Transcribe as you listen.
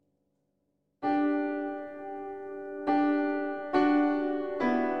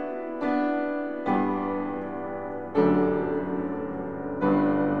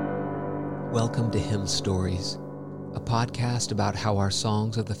Welcome to Hymn Stories, a podcast about how our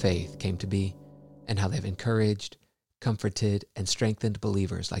songs of the faith came to be and how they've encouraged, comforted, and strengthened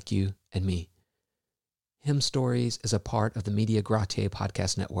believers like you and me. Hymn Stories is a part of the Media Gratiae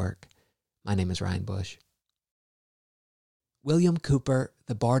podcast network. My name is Ryan Bush. William Cowper,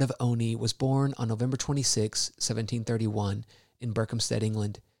 the Bard of Olney, was born on November 26, 1731, in Berkhamsted,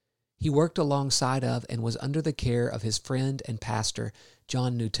 England. He worked alongside of and was under the care of his friend and pastor,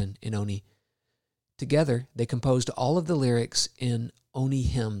 John Newton, in Olney. Together, they composed all of the lyrics in Olney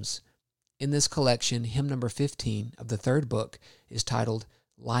Hymns. In this collection, hymn number 15 of the third book is titled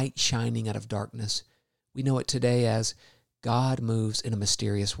Light Shining Out of Darkness. We know it today as God Moves in a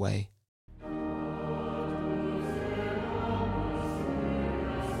Mysterious Way.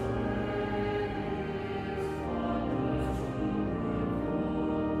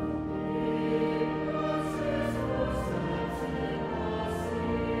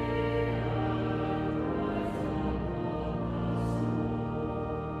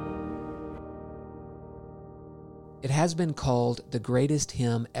 It has been called the greatest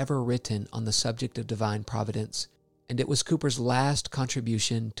hymn ever written on the subject of divine providence, and it was Cowper's last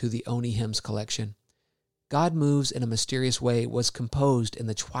contribution to the Olney Hymns collection. God Moves in a Mysterious Way was composed in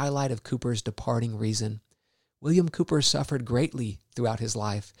the twilight of Cowper's departing reason. William Cowper suffered greatly throughout his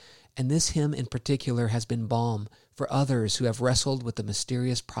life, and this hymn in particular has been balm for others who have wrestled with the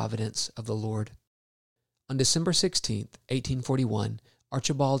mysterious providence of the Lord. On December 16, 1841,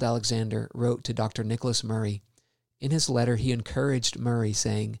 Archibald Alexander wrote to Dr. Nicholas Murray. In his letter, he encouraged Murray,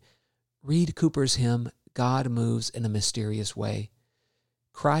 saying, "Read Cowper's hymn, God Moves in a Mysterious Way.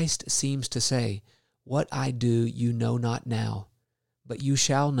 Christ seems to say, 'What I do you know not now, but you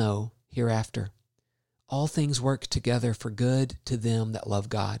shall know hereafter. All things work together for good to them that love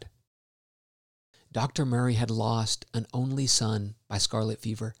God.'" Dr. Murray had lost an only son by scarlet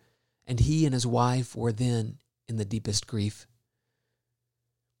fever, and he and his wife were then in the deepest grief.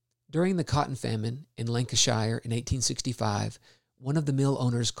 During the cotton famine in Lancashire in 1865, one of the mill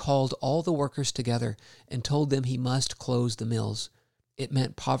owners called all the workers together and told them he must close the mills. It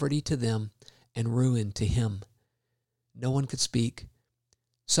meant poverty to them and ruin to him. No one could speak.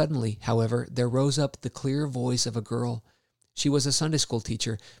 Suddenly, however, there rose up the clear voice of a girl. She was a Sunday school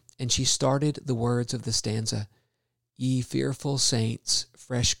teacher, and she started the words of the stanza, "Ye fearful saints,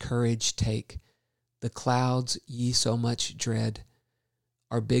 fresh courage take. The clouds ye so much dread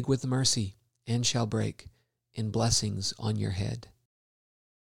are big with mercy and shall break in blessings on your head."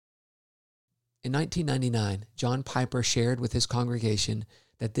 In 1999, John Piper shared with his congregation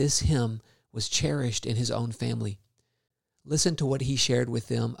that this hymn was cherished in his own family. Listen to what he shared with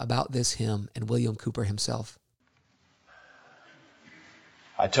them about this hymn and William Cowper himself.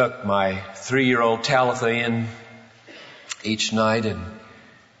 I took my 3-year-old Talitha in each night, and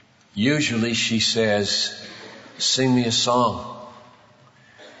usually she says, "Sing me a song."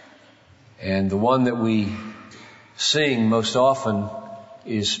 And the one that we sing most often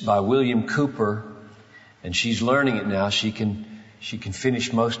is by William Cowper, and she's learning it now. She can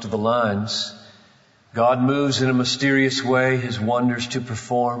finish most of the lines. God moves in a mysterious way, His wonders to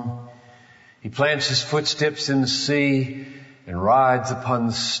perform. He plants His footsteps in the sea and rides upon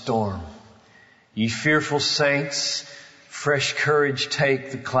the storm. Ye fearful saints, fresh courage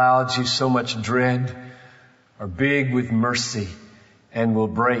take. The clouds you so much dread are big with mercy and will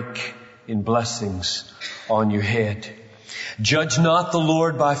break in blessings on your head. Judge not the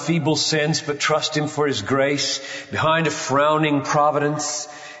Lord by feeble sense, but trust Him for His grace. Behind a frowning providence,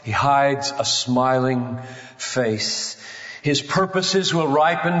 He hides a smiling face. His purposes will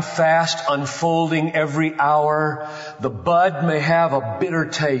ripen fast, unfolding every hour. The bud may have a bitter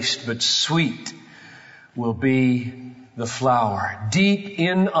taste, but sweet will be the flower. Deep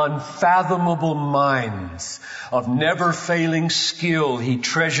in unfathomable minds of never-failing skill, He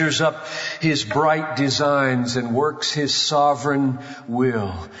treasures up His bright designs and works His sovereign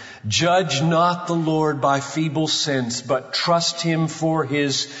will. Judge not the Lord by feeble sense, but trust Him for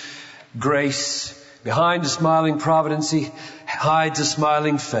His grace. Behind a smiling providence, He hides a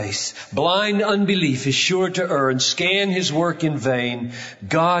smiling face. Blind unbelief is sure to err and scan His work in vain.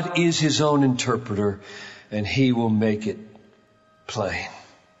 God is His own interpreter, and He will make it plain.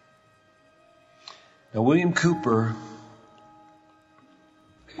 Now, William Cowper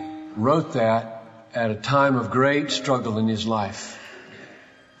wrote that at a time of great struggle in his life.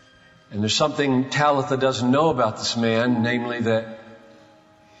 And there's something Talitha doesn't know about this man, namely that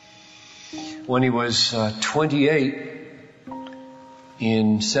when he was 28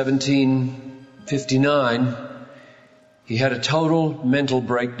 in 1759, he had a total mental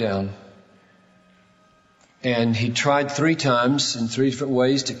breakdown. And he tried 3 times in 3 different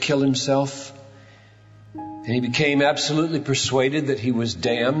ways to kill himself. And he became absolutely persuaded that he was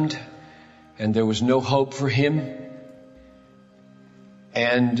damned and there was no hope for him.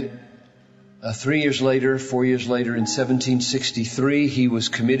 And 4 years later, in 1763, he was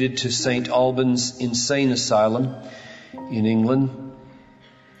committed to St. Albans Insane Asylum in England.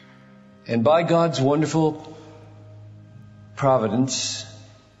 And by God's wonderful providence,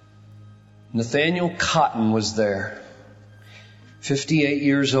 Nathaniel Cotton was there. 58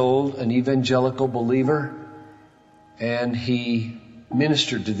 years old, an evangelical believer, and he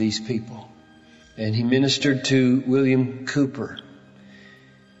ministered to these people. And he ministered to William Cooper.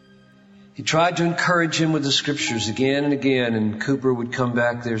 He tried to encourage him with the scriptures again and again, and Cooper would come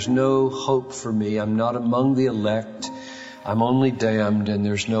back, "There's no hope for me. I'm not among the elect. I'm only damned, and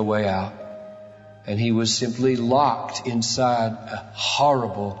there's no way out." And he was simply locked inside a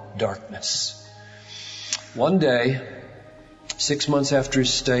horrible darkness. One day, 6 months after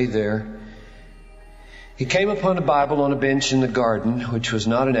his stay there, he came upon a Bible on a bench in the garden, which was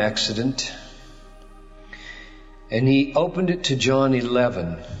not an accident. And he opened it to John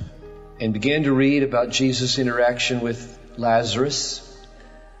 11 and began to read about Jesus' interaction with Lazarus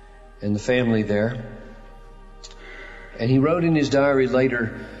and the family there. And he wrote in his diary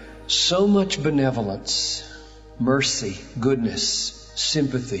later, "So much benevolence, mercy, goodness,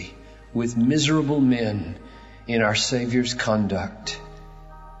 sympathy with miserable men in our Savior's conduct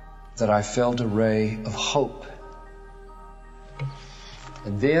that I felt a ray of hope."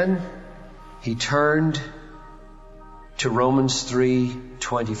 And then he turned to Romans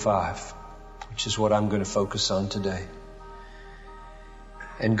 3:25, which is what I'm going to focus on today.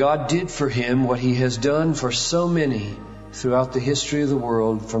 And God did for him what he has done for so many throughout the history of the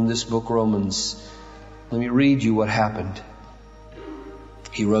world from this book, Romans. Let me read you what happened.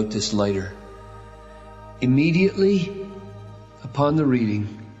 He wrote this later. "Immediately upon the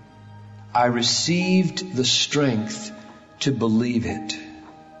reading, I received the strength to believe it.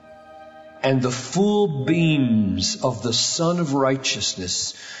 And the full beams of the Sun of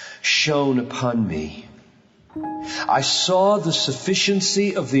Righteousness shone upon me. I saw the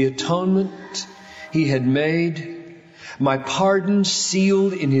sufficiency of the atonement he had made, my pardon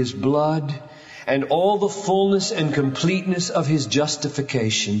sealed in his blood, and all the fullness and completeness of his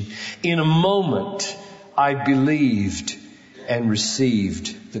justification. In a moment, I believed and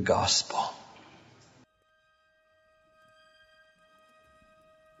received the gospel."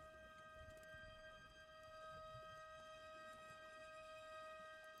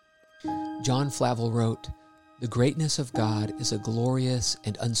 John Flavel wrote, "The greatness of God is a glorious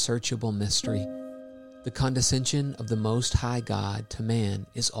and unsearchable mystery. The condescension of the Most High God to man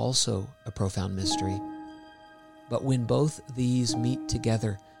is also a profound mystery. But when both these meet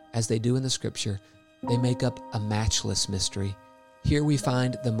together, as they do in the Scripture, they make up a matchless mystery. Here we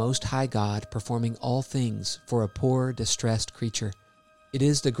find the Most High God performing all things for a poor, distressed creature. It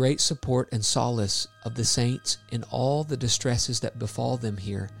is the great support and solace of the saints in all the distresses that befall them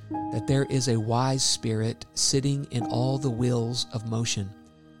here, that there is a wise spirit sitting in all the wheels of motion,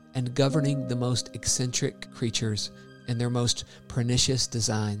 and governing the most eccentric creatures and their most pernicious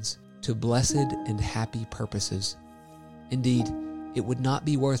designs to blessed and happy purposes. Indeed, it would not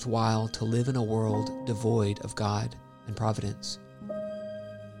be worthwhile to live in a world devoid of God and providence."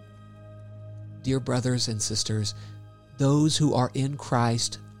 Dear brothers and sisters, those who are in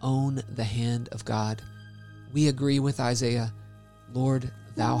Christ own the hand of God. We agree with Isaiah, "Lord,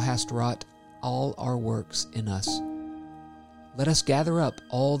 thou hast wrought all our works in us." Let us gather up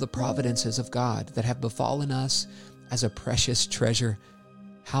all the providences of God that have befallen us as a precious treasure.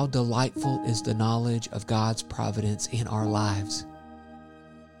 How delightful is the knowledge of God's providence in our lives.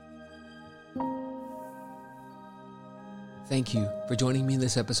 Thank you for joining me in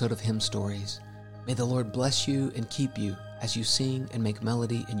this episode of Hymn Stories. May the Lord bless you and keep you as you sing and make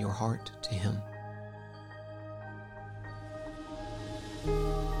melody in your heart to Him.